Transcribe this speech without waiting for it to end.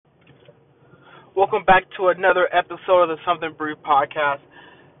Welcome back to another episode of the Something Brief podcast.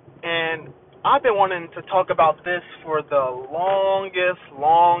 And I've been wanting to talk about this for the longest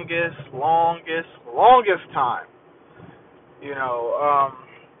time.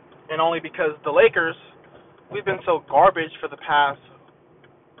 And only because the Lakers, we've been so garbage for the past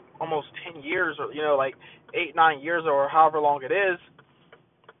almost 10 years, or like 8, 9 years, or however long it is.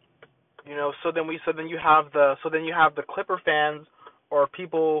 So then you have the Clipper fans, or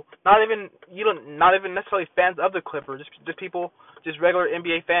people not even necessarily fans of the Clippers, just people, just regular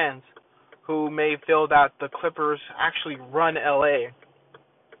NBA fans who may feel that the Clippers actually run LA.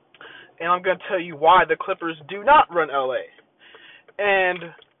 And I'm going to tell you why the Clippers do not run LA.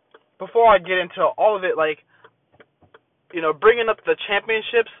 And before I get into all of it, bringing up the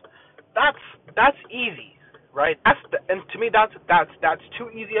championships, that's easy, right? And to me that's too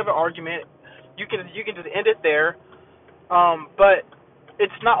easy of an argument. You can just end it there. But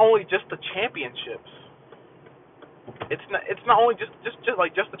it's not only just the championships. It's not only just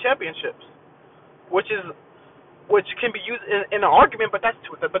the championships, which can be used in an argument, but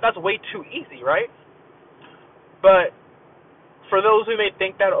that's way too easy, right? But for those who may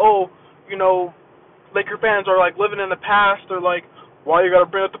think that, Laker fans are living in the past, or why you gotta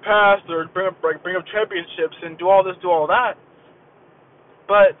bring up the past, or bring up championships and do all this, do all that.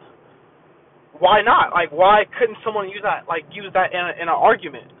 But why not? Why couldn't someone use that in an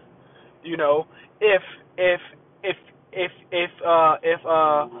argument? If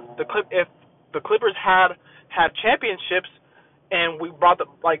the Clippers had championships, and we brought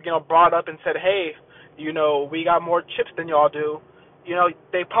up and said, hey, we got more chips than y'all do,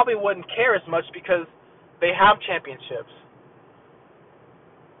 they probably wouldn't care as much because they have championships.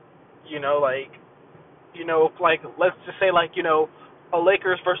 Let's just say a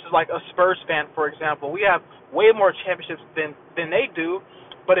Lakers versus a Spurs fan, for example. We have way more championships than they do.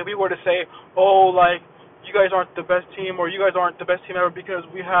 But if we were to say, you guys aren't the best team, or you guys aren't the best team ever because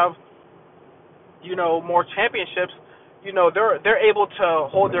we have, more championships, they're able to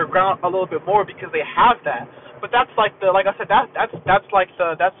hold their ground a little bit more because they have that. But that's like the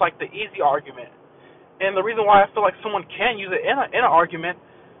easy argument. And the reason why I feel like someone can use it in an argument.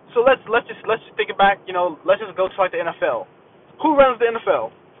 So let's just think it back. Let's just go to the NFL. Who runs the NFL?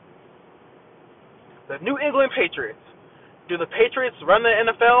 The New England Patriots. Do the Patriots run the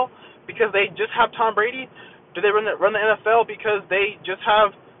NFL because they just have Tom Brady? Do they run the NFL because they just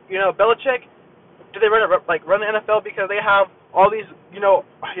have Belichick? Do they run the NFL because they have all these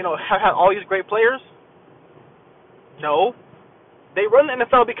have had all these great players? No, they run the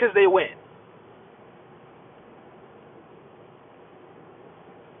NFL because they win.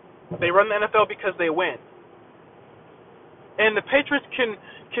 They run the NFL because they win. And the Patriots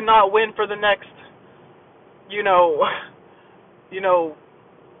cannot win for the next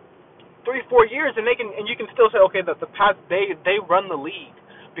 3-4 years, and you can still say, okay, that the past they run the league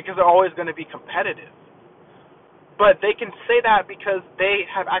because they're always going to be competitive. But they can say that because they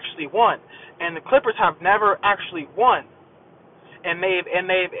have actually won, and the Clippers have never actually won, and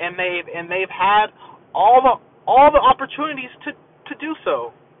they've had all the opportunities to do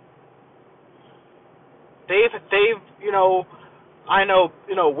so. They've I know,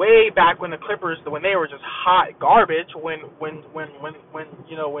 way back when the Clippers, when they were just hot garbage, when we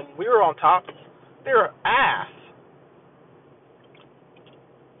were on top, they were ass.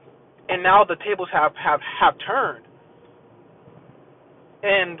 And now the tables have turned.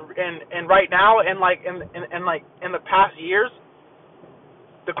 And right now, in the past years,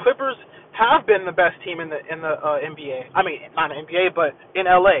 the Clippers have been the best team in the NBA. I mean, not in the NBA, but in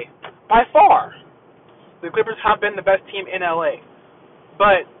LA by far. The Clippers have been the best team in LA.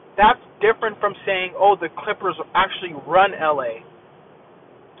 But that's different from saying, the Clippers actually run LA.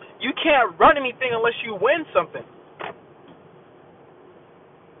 You can't run anything unless you win something.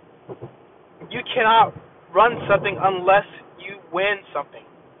 You cannot run something unless you win something.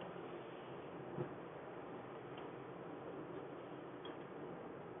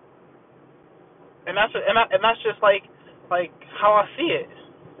 And that's just how I see it.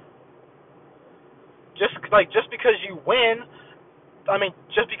 Just because you win,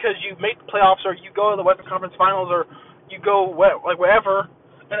 just because you make the playoffs, or you go to the Western Conference Finals, or you go wherever,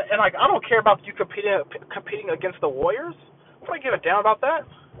 and I don't care about you competing against the Warriors. Don't I give a damn about that?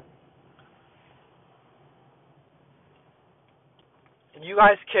 You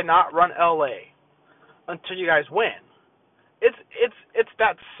guys cannot run LA until you guys win. It's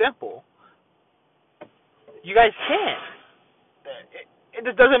that simple. You guys can't. It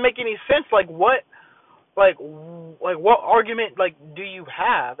just doesn't make any sense. What argument do you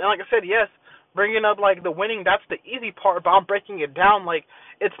have? And like I said, yes, Bringing up like the winning, that's the easy part, but I'm breaking it down like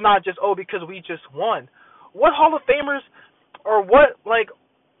it's not just because we just won. What Hall of Famers or what like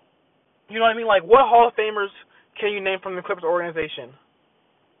you know what I mean? Like what Hall of Famers can you name from the Clippers organization?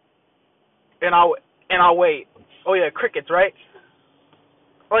 And I'll wait. Oh yeah, crickets, right?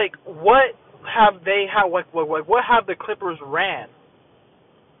 Like what have they had? What have the Clippers ran?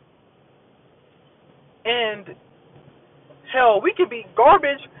 And hell, we could be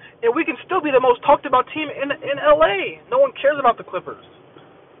garbage, and we can still be the most talked about team in LA. No one cares about the Clippers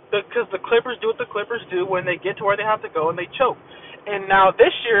because the Clippers do what the Clippers do when they get to where they have to go and they choke. And now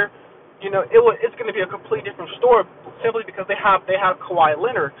this year, it's going to be a completely different story simply because they have Kawhi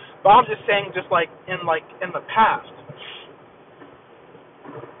Leonard. But I'm just saying, just like in the past,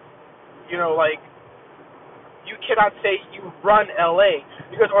 like you cannot say you run LA.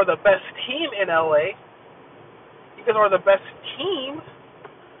 You guys are the best team in LA. You guys are the best team,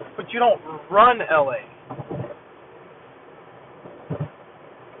 but you don't run LA.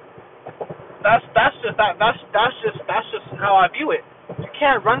 That's just how I view it. You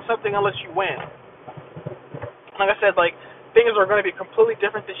can't run something unless you win. Like I said, like things are going to be completely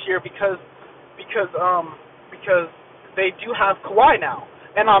different this year because they do have Kawhi now,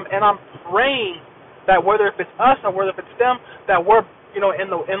 and I'm praying that whether if it's us or whether if it's them, that we're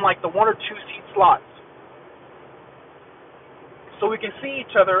in like the 1 or 2 seed slots, so we can see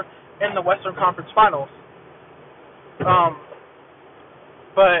each other in the Western Conference Finals.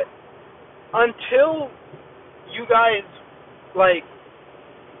 But until you guys like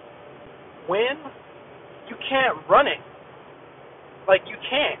win, you can't run it. Like you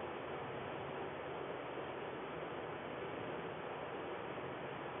can't.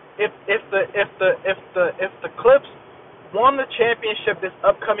 If the Clips won the championship this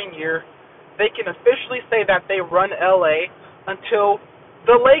upcoming year, they can officially say that they run LA until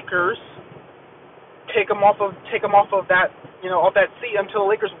the Lakers take them off of that off that seat until the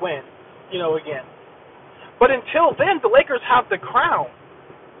Lakers win again. But until then, the Lakers have the crown.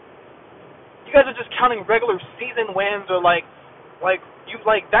 You guys are just counting regular season wins or like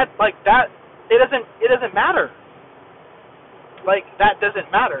that. It doesn't matter. Like that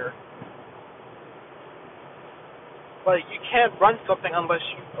doesn't matter. Like you can't run something unless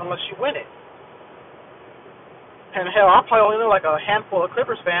you win it. And hell, I probably only know like a handful of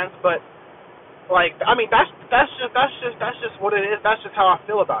Clippers fans, but like I mean that's just what it is. That's just how I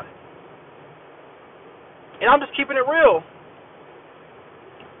feel about it. And I'm just keeping it real.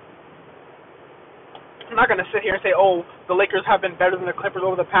 I'm not gonna sit here and say, oh, the Lakers have been better than the Clippers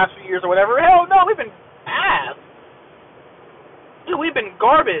over the past few years or whatever. Hell no, we've been ass. Dude, we've been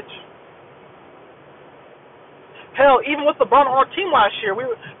garbage. Hell, even with LeBron on our team last year,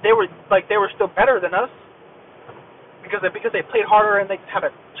 they were still better than us because they played harder and they had a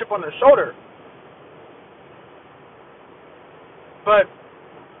chip on their shoulder. But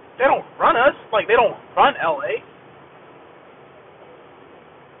they don't run us. Like they don't run LA.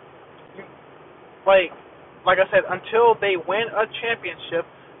 Like I said, until they win a championship,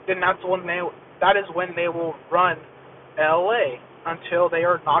 then that is when they will run LA until they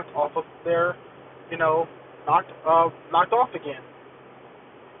are knocked off of their, knocked off again.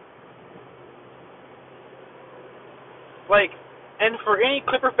 Like, and for any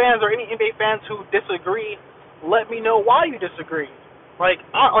Clipper fans or any NBA fans who disagree, let me know why you disagree.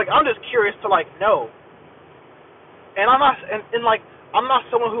 I'm just curious to know. And I'm not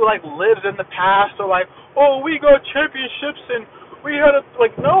someone who lives in the past or oh, we got championships and we had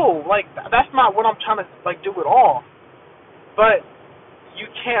no, that's not what I'm trying to do at all. But you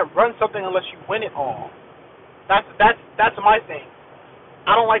can't run something unless you win it all. That's my thing.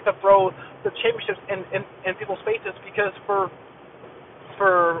 I don't like to throw the championships in people's faces because for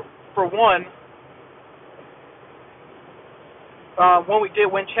one, when we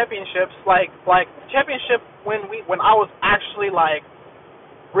did win championships, championship when I was actually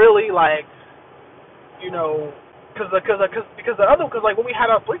really because when we had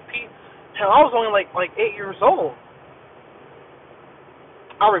our three-peat, hell, I was only 8 years old.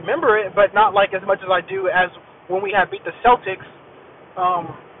 I remember it, but not as much as I do as when we had beat the Celtics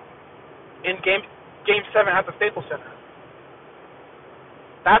in game 7 at the Staples Center.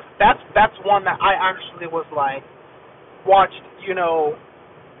 That's one that I actually was watched,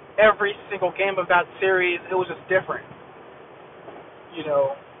 every single game of that series. It was just different,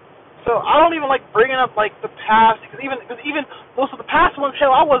 So I don't even bringing up the past because even most of the past ones,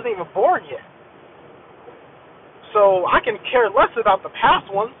 hell, I wasn't even born yet. So I can care less about the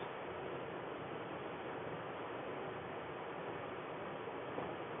past ones.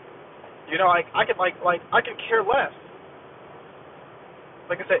 I can care less.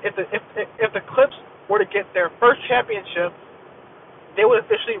 Like I said, if the Clips were to get their first championship, they would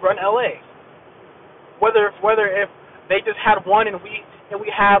officially run LA. Whether if they just had one and we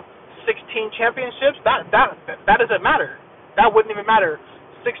have 16 championships, that doesn't matter. That wouldn't even matter.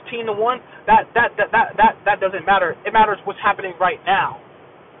 16-1, that doesn't matter. It matters what's happening right now,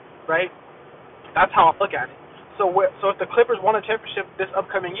 right? That's how I look at it. So if the Clippers won a championship this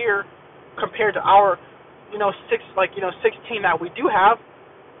upcoming year, compared to our, 16 that we do have,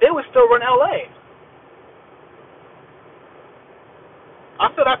 they would still run LA.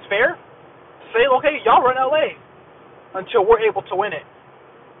 I feel that's fair. Say, okay, y'all run LA until we're able to win it.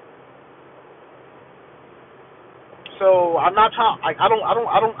 So I'm not trying. I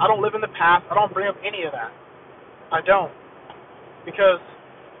don't live in the past. I don't bring up any of that. I don't, because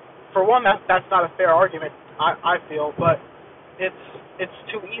for one, that's not a fair argument. I feel, but it's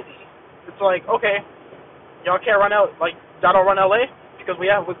too easy. It's like, okay, y'all can't run out, like y'all don't run LA because we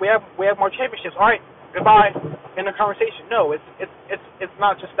have more championships. All right, goodbye. In the conversation. No, it's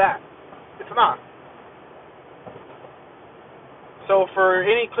not just that. It's not. So for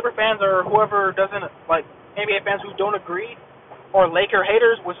any Clipper fans or whoever doesn't like NBA fans who don't agree, or Laker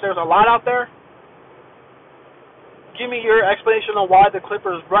haters, which there's a lot out there, give me your explanation on why the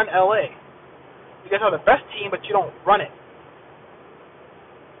Clippers run LA. You guys are the best team, but you don't run it.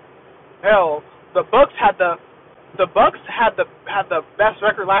 Hell, the Bucks had the best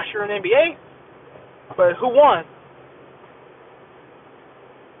record last year in the NBA, but who won?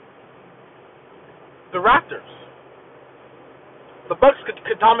 The Raptors. The Bucks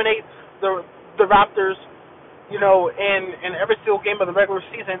could dominate the Raptors, in every single game of the regular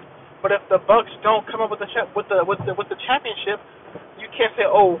season. But if the Bucks don't come up with the championship, you can't say,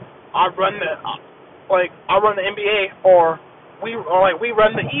 "Oh, I run the NBA," or we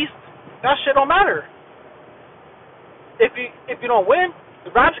run the East. That shit don't matter. If you don't win,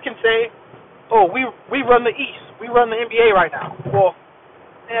 the Raps can say, "Oh, we run the East. We run the NBA right now." Well,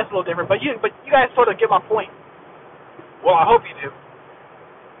 that's a little different. But you guys sort of get my point. Well, I hope you do.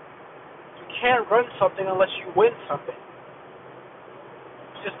 You can't run something unless you win something.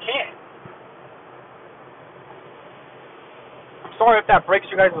 You just can't. I'm sorry if that breaks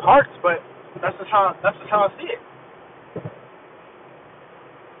you guys' hearts, but that's just how I see it.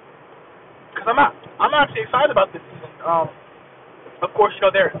 Because I'm actually excited about this season. Of course,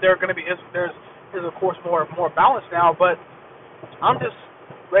 they're going to be there's of course more balance now, but I'm just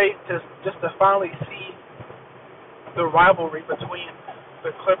ready to finally see the rivalry between the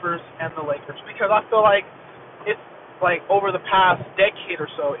Clippers and the Lakers, because I feel like it's like over the past decade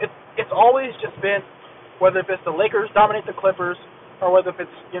or so, it's always just been, whether if it's the Lakers dominate the Clippers, or whether if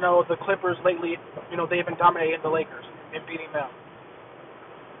it's the Clippers lately, they've been dominating the Lakers and beating them.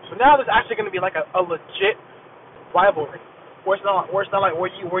 So now there's actually going to be like a legit rivalry, where it's not like where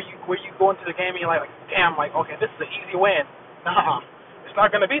you go into the game and you're like damn, like, okay, this is an easy win. Nah, it's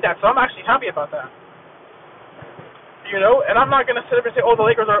not going to be that. So I'm actually happy about that. And I'm not going to sit up and say, oh, the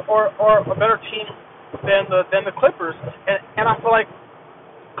Lakers are a better team than the Clippers. And I feel like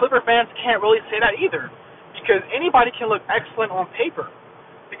Clipper fans can't really say that either, because anybody can look excellent on paper.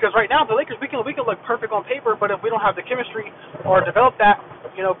 Because right now the Lakers, we can look perfect on paper, but if we don't have the chemistry or develop that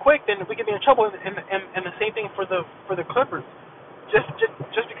quick, then we can be in trouble. And the same thing for the Clippers.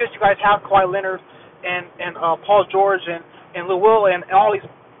 Just because you guys have Kawhi Leonard and Paul George and Lou Will and all these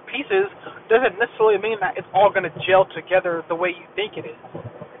pieces doesn't necessarily mean that it's all going to gel together the way you think it is.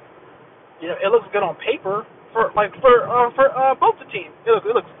 It looks good on paper for both the teams. It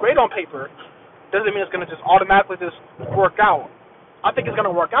looks great on paper. Doesn't mean it's going to just automatically just work out. I think it's going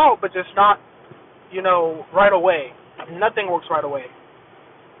to work out, but just not, right away. Nothing works right away.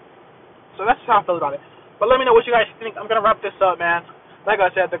 So that's how I feel about it. But let me know what you guys think. I'm going to wrap this up, man. Like I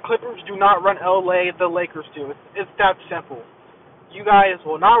said, the Clippers do not run LA. The Lakers do. It's that simple. You guys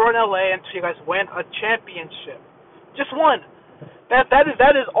will not run LA until you guys win a championship. Just one. That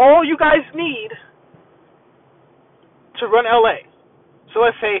is all you guys need to run LA. So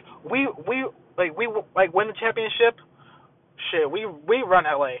let's say we win the championship. Shit, we run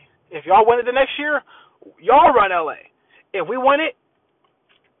LA. If y'all win it the next year, y'all run LA. If we win it,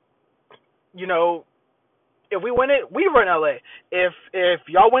 if we win it, we run LA. If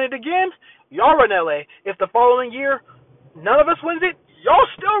y'all win it again, y'all run LA. If the following year none of us wins it, y'all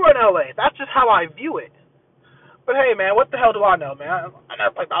still run LA. That's just how I view it. But hey, man, what the hell do I know, man? I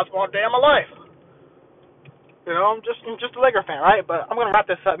never played basketball a day in my life. I'm just a Laker fan, right? But I'm gonna wrap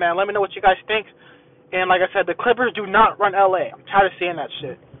this up, man. Let me know what you guys think. And like I said, the Clippers do not run LA. I'm tired of seeing that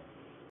shit.